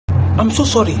I'm so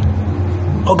sorry.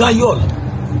 Oga Yul,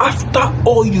 after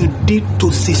all you did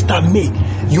to Sister May,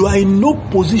 you are in no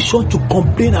position to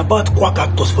complain about quack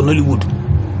actors for Nollywood.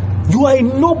 You are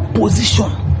in no position.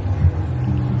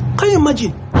 Can you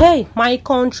imagine? Hey, my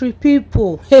country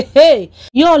people. Hey,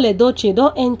 Yul Edochie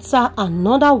don't enter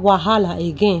another wahala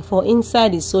again for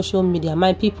inside the social media.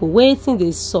 My people, waiting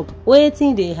they sup,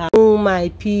 waiting they have. Oh, my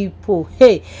people.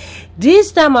 Hey,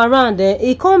 this time around,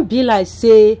 it can't be like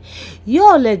say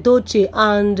Yul Edochie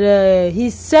and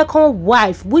his second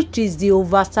wife, which is the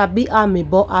Oversabi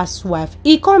Amebo's wife.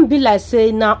 It can't be like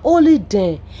say now only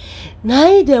them.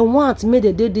 Now they want me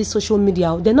they do this social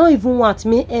media. They don't even want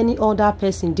me any other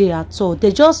person there at all.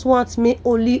 They just want me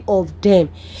only of them.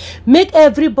 Make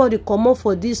everybody come up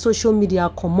for this social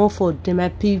media, come up for them, my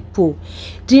people.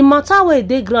 The matter where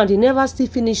they ground, they never still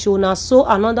finish. Now so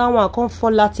another one come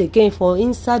fall out again for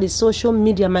inside the social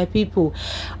media, my people.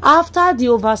 After the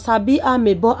Oversabi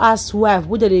Amebo's wife,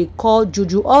 which they call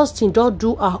Juju Austin, don't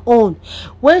do her own.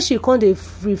 When she come they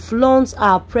reflaunt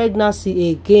her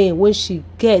pregnancy again, when she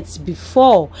gets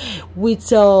before with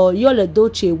Yul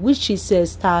Edochie, which is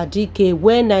Star DK,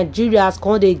 when Nigerians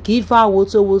come they give her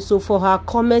woto for her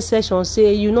comment section,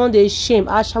 say you know they shame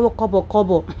ashawo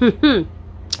kobo.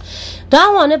 That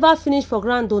one never finished for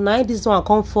grand though. Now this one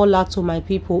come fall out to my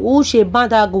people.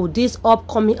 UcheMaduagu, this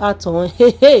upcoming actor.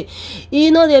 Hey,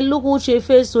 you know they look Uche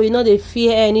face, so you know they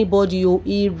fear anybody.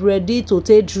 He ready to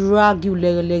take drag you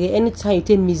anytime you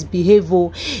take misbehave.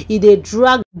 He they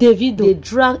drag David, they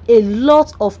drag a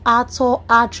lot of actors,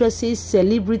 actresses,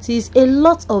 celebrities, a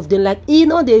lot of them. Like you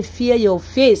know they fear your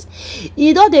face.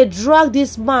 You know they drag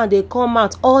this man. They come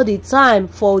out all the time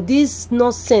for this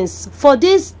nonsense, for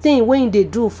this thing when they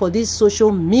do for this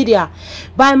social media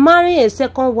by marrying a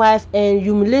second wife and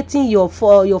humiliating your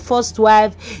first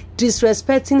wife,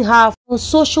 disrespecting her on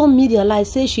social media like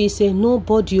say she is a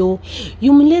nobody,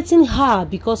 humiliating her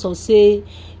because of say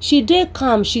she dey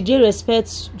calm, she dey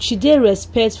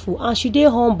respectful, and she dey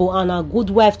humble and a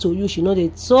good wife to you. She know they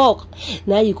talk.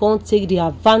 Now you can't take the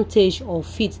advantage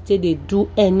of it till they do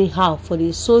anyhow for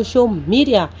the social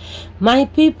media. My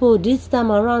people, this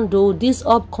time around though, this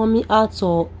upcoming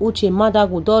actor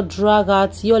UcheMaduagu don't drag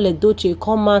out Yul Edochie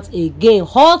come out again.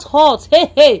 Hot.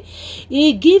 Hey.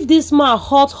 He give this man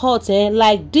hot,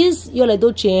 like this Yul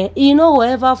Edochie, you know,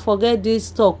 whoever forget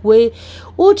this talk where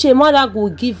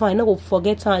UcheMaduagu give her, I no go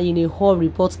forget her in a hurry.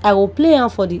 But I will play her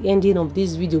for the ending of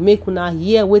this video. Make una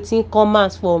hear waiting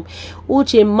comments from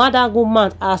UcheMaduagu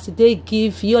man as they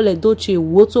give Yul Edochie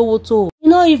woto. You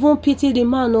not even pity the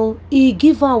man, no. He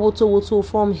give her woto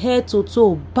from head to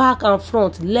toe, back and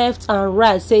front, left and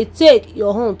right. Say take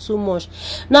your own too much.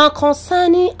 Now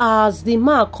concerning as the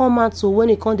man come out to when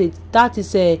he come, that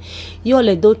is Yul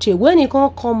Edochie. When he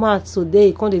come out today,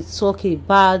 he come talk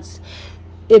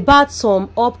about some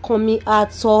upcoming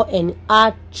actor and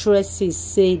actresses.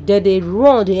 Say that they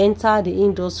enter the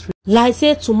industry. Like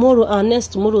say tomorrow and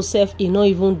next tomorrow self, you know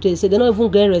even they say they don't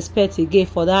even get respect again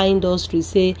for that industry.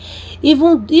 Say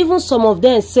even some of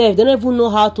them self, they don't even know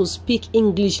how to speak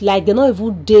English. Like they don't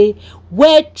even they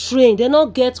well trained, they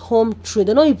don't get home trained,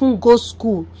 they don't even go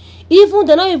school. Even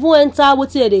they don't even enter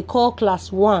what they call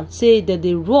class 1. Say that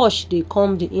they rush, they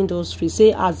come the industry.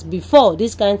 Say as before,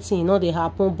 this kind of thing, you know, they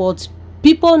happen, but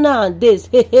people nowadays,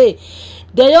 hey,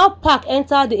 they all pack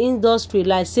enter the industry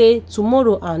like say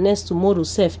tomorrow and next tomorrow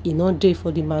self in no day for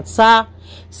the matter.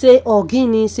 Say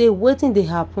Ogini, say waiting they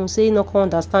happen, say you no can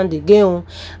understand the game.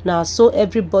 Now so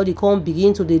everybody can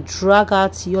begin to drag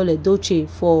out Yul Edochie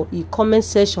for a comment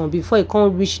section before you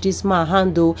can't reach this man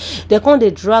handle. They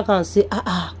can't drag and say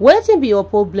waiting be your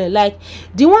problem. Like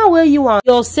the one where you and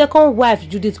your second wife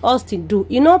Judith Austin do,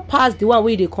 you know, pass the one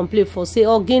where they complain for. Say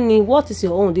Ogini, what is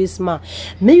your own this man?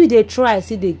 Maybe they try,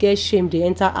 see they get shame, they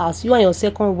enter house. You and your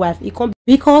second wife, it can't,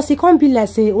 because it can't be like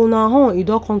say on our own it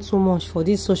don't come too much for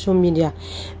this social media.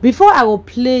 Before I will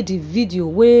play the video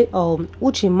where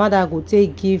UcheMaduagu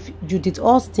take give Judith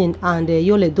Austin and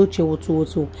Yul Edochie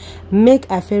woto, make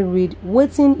I feel read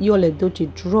waiting Yul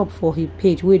Edochie drop for his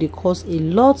page where they cause a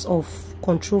lot of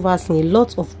controversy, a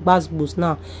lot of buzz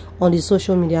now on the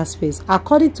social media space.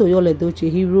 According to Yul Edochie,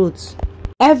 he wrote,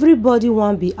 everybody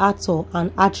want be actor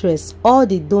and actress. All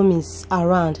the dummies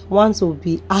around want to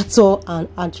be actor and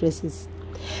actresses.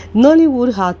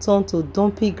 Nollywood had turned to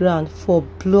dumping ground for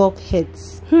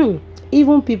blockheads.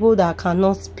 Even people that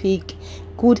cannot speak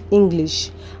good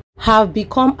English have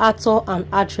become actor and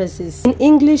actresses in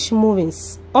English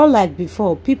movies. Unlike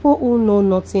before, people who know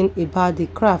nothing about the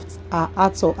craft are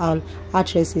actor and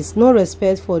actresses. No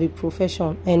respect for the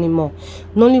profession anymore.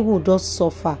 Nollywood does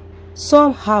suffer.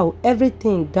 Somehow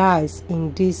everything dies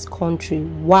in this country.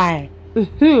 Why?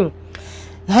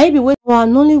 Now he be waiting our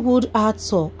Nollywood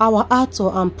actor, our actor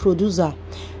and producer.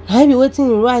 Now he be waiting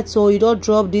in right, so you don't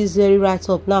drop this very right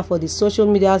up now for the social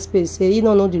media space. Say you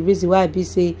don't know the reason why I be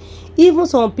say even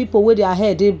some people with their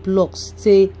head they blocks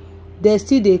say they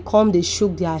still they come they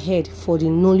shook their head for the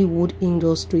Nollywood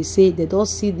industry. Say they don't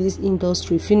see this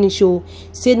industry finish. Oh,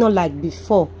 say not like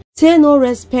before. Say no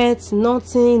respect,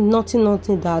 nothing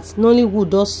that Nollywood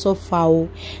does suffer. Oh.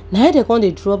 Now they come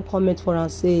they drop comment for and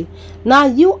say, now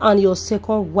you and your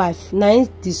second wife now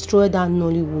destroy that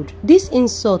Nollywood. This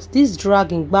insult, this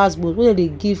dragging buzzword where they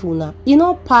give una, you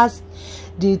know past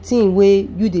the thing where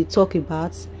you they talk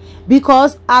about,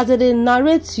 because as they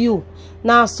narrate you.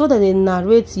 Now so that they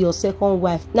narrate your second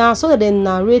wife. Now so that they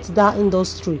narrate that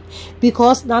industry.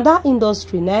 Because now that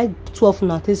industry now 12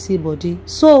 na see body.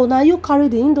 So now you carry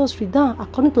the industry down.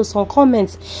 According to some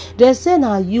comments, they say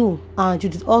now you and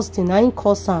Judith Austin now in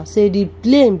Cosa say the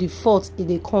blame, the fault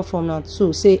they come from now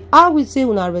too. Say I will say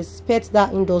when I respect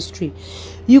that industry.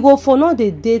 You go for now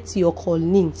they date your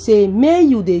colleague. Say may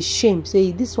you they shame.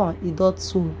 Say this one it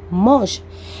does too much.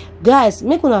 Guys,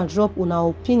 make una drop una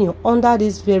opinion under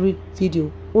this very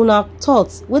video. Una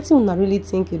thoughts, wetin una really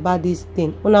think about this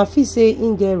thing? Una feel say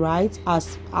in get right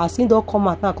as in don come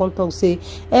out now come talk say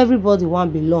everybody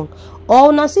want belong, or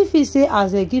una still feel say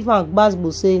as they give am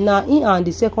gbasgbo say na him and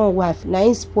the second wife na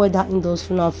him spoil that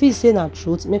industry? Una feel say na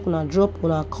truth? Make una drop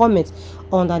una comment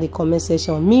under the comment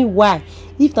section. Meanwhile,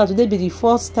 if now today be the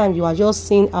first time you are just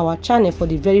seeing our channel for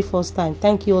the very first time,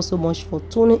 thank you all so much for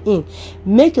tuning in.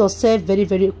 Make yourself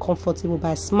very comfortable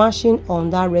by smashing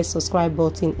on that red subscribe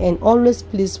button, and always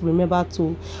please remember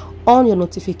to on your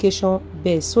notification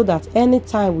bell so that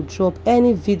anytime we drop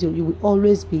any video you will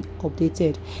always be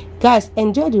updated. Guys,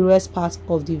 enjoy the rest part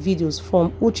of the videos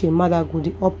from UcheMaduagu,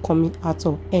 the upcoming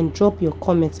actor, and drop your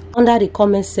comments under the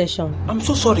comment section. I'm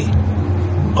so sorry,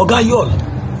 Oga Yul.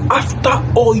 After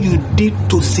all you did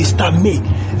to Sister May,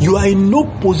 you are in no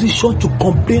position to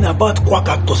complain about quack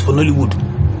actors for Nollywood.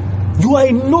 You are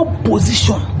in no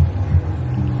position.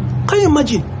 Can you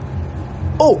imagine?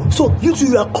 Oh, so you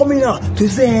two are coming out to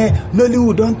say, hey,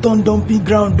 Nollywood don't turn dumping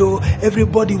ground though,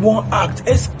 everybody won't act.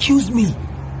 Excuse me.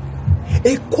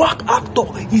 A quack actor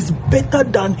is better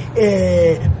than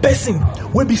a person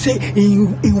when we say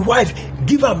in wife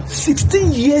give him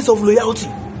 16 years of loyalty,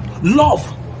 love,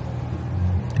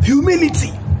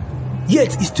 humility.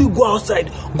 Yet he still go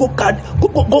outside, go carry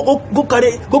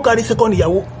second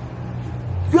yawo.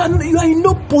 You are in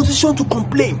no position to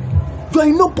complain. You are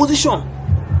in no position.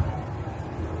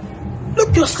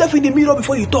 Look yourself in the mirror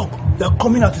before you talk. You are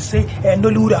coming out to say,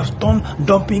 Nollywood has turned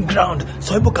dumping ground.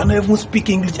 So people cannot even speak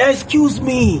English. Excuse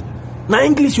me. Now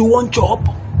English you want job?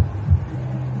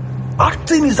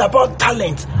 Acting is about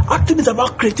talent. Acting is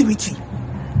about creativity.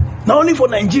 Not only for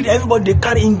Nigeria, everybody they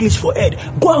carry English for head.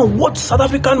 Go and watch South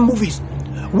African movies.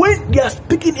 When they are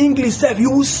speaking English, you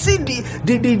will see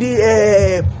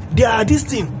their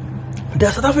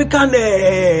South African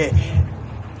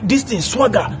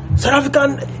swagger, South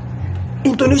African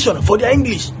intonation for their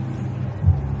English.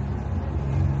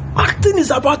 Acting is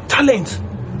about talent,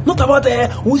 not about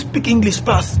who speak English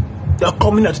pass. They are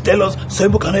coming out to tell us some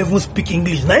people cannot even speak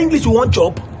English. Now English you want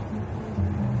job?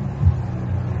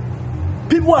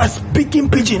 People are speaking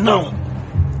pidgin now.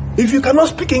 If you cannot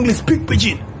speak English, speak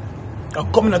pidgin. They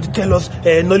are coming out to tell us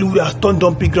Nollywood has turned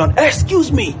dumping ground.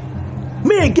 Excuse me.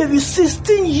 May gave you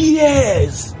 16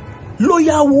 years.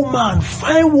 Loyal woman,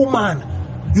 fine woman.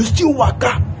 You still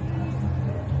waka.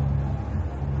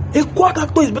 A quack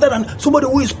actor is better than somebody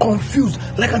who is confused,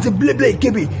 like Auntie Blay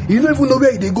Kebe. You don't even know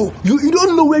where they go. You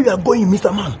don't know where you are going,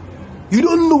 Mr. Man. You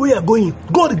don't know where you are going.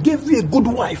 God gave you a good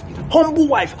wife, humble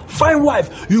wife, fine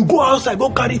wife. You go outside,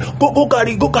 go carry, what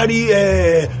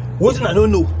I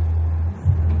don't know.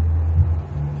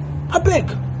 I beg,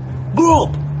 grow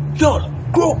up, y'all,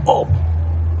 grow up.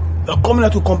 You're coming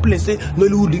out to complain, say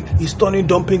Nollywood is turning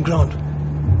dumping ground.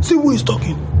 See who is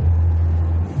talking.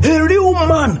 A real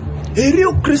man. A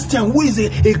real Christian who is a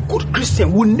good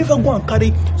Christian will never go and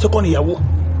carry second yawo.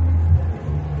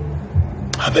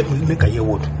 I bet we make a year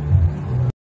word.